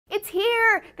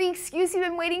here, the excuse you've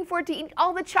been waiting for to eat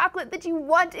all the chocolate that you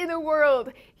want in the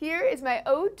world. Here is my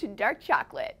ode to dark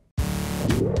chocolate.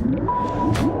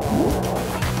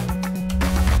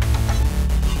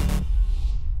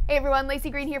 Hey everyone, Laci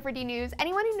Green here for D News.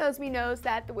 Anyone who knows me knows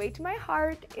that the way to my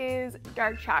heart is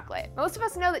dark chocolate. Most of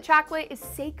us know that chocolate is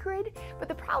sacred, but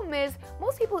the problem is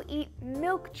most people eat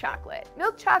milk chocolate.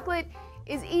 Milk chocolate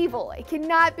is evil. It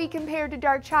cannot be compared to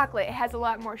dark chocolate. It has a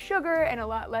lot more sugar and a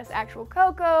lot less actual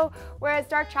cocoa, whereas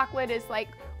dark chocolate is like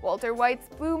Walter White's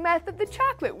blue meth of the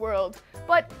chocolate world.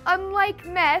 But unlike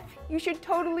meth, you should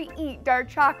totally eat dark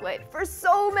chocolate for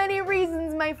so many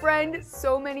reasons, my friend.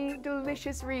 So many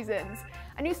delicious reasons.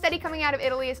 A new study coming out of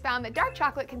Italy has found that dark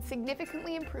chocolate can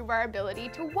significantly improve our ability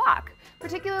to walk,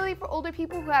 particularly for older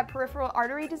people who have peripheral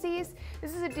artery disease.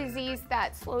 This is a disease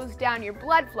that slows down your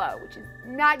blood flow, which is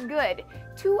not good.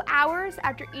 2 hours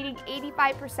after eating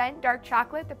 85% dark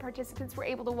chocolate, the participants were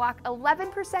able to walk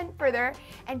 11% further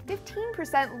and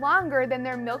 15% longer than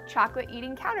their milk chocolate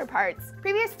eating counterparts.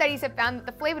 Previous studies have found that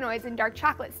the flavonoids in dark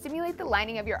chocolate stimulate the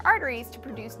lining of your arteries to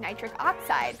produce nitric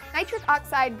oxide. Nitric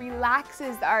oxide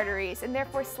relaxes the arteries and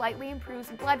therefore slightly improves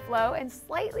blood flow and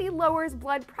slightly lowers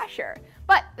blood pressure.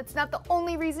 But that's not the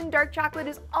only reason dark chocolate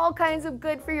is all kinds of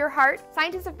good for your heart.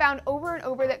 Scientists have found over and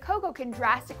over that cocoa can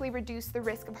drastically reduce the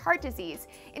risk of heart disease.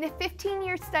 In a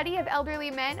 15-year study of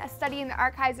elderly men, a study in the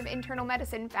Archives of Internal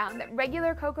Medicine found that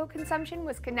regular cocoa consumption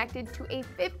was connected to a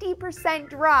 50%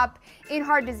 drop in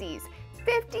heart disease.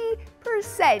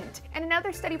 50%! And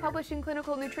another study published in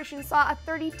Clinical Nutrition saw a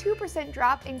 32%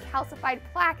 drop in calcified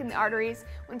plaque in the arteries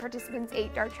when participants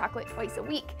ate dark chocolate twice a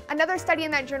week. Another study in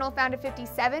that journal found a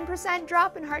 57%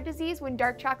 drop in heart disease when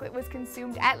dark chocolate was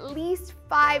consumed at least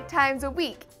 5 times a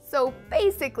week. So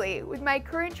basically, with my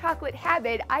current chocolate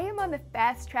habit, I am on the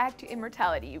fast track to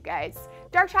immortality, you guys.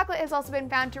 Dark chocolate has also been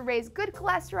found to raise good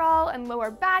cholesterol and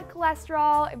lower bad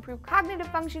cholesterol, improve cognitive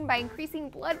function by increasing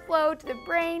blood flow to the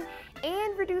brain,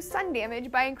 and reduce sun damage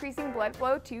by increasing blood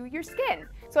flow to your skin.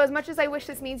 So as much as I wish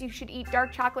this means you should eat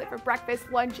dark chocolate for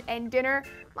breakfast, lunch, and dinner,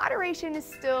 moderation is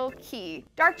still key.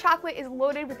 Dark chocolate is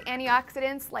loaded with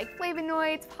antioxidants like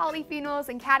flavonoids, polyphenols,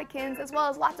 and catechins, as well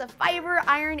as lots of fiber,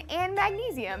 iron, and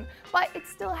magnesium. But it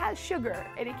still has sugar,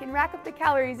 and it can rack up the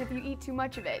calories if you eat too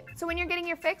much of it. So when you're getting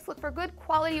your fix, look for good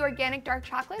quality organic dark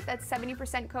chocolate that's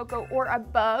 70% cocoa or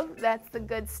above, that's the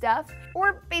good stuff,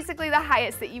 or basically the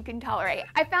highest that you can tolerate.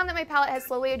 I found that my palate has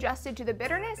slowly adjusted to the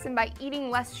bitterness, and by eating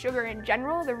less sugar in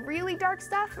general, the really dark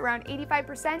stuff, around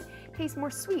 85%, tastes more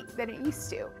sweet than it used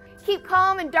to. Keep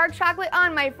calm and dark chocolate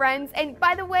on, my friends. And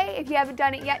by the way, if you haven't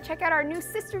done it yet, check out our new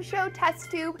sister show,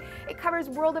 Test Tube. It covers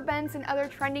world events and other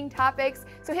trending topics.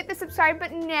 So hit the subscribe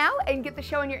button now and get the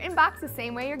show in your inbox the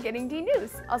same way you're getting D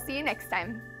News. I'll see you next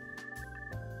time.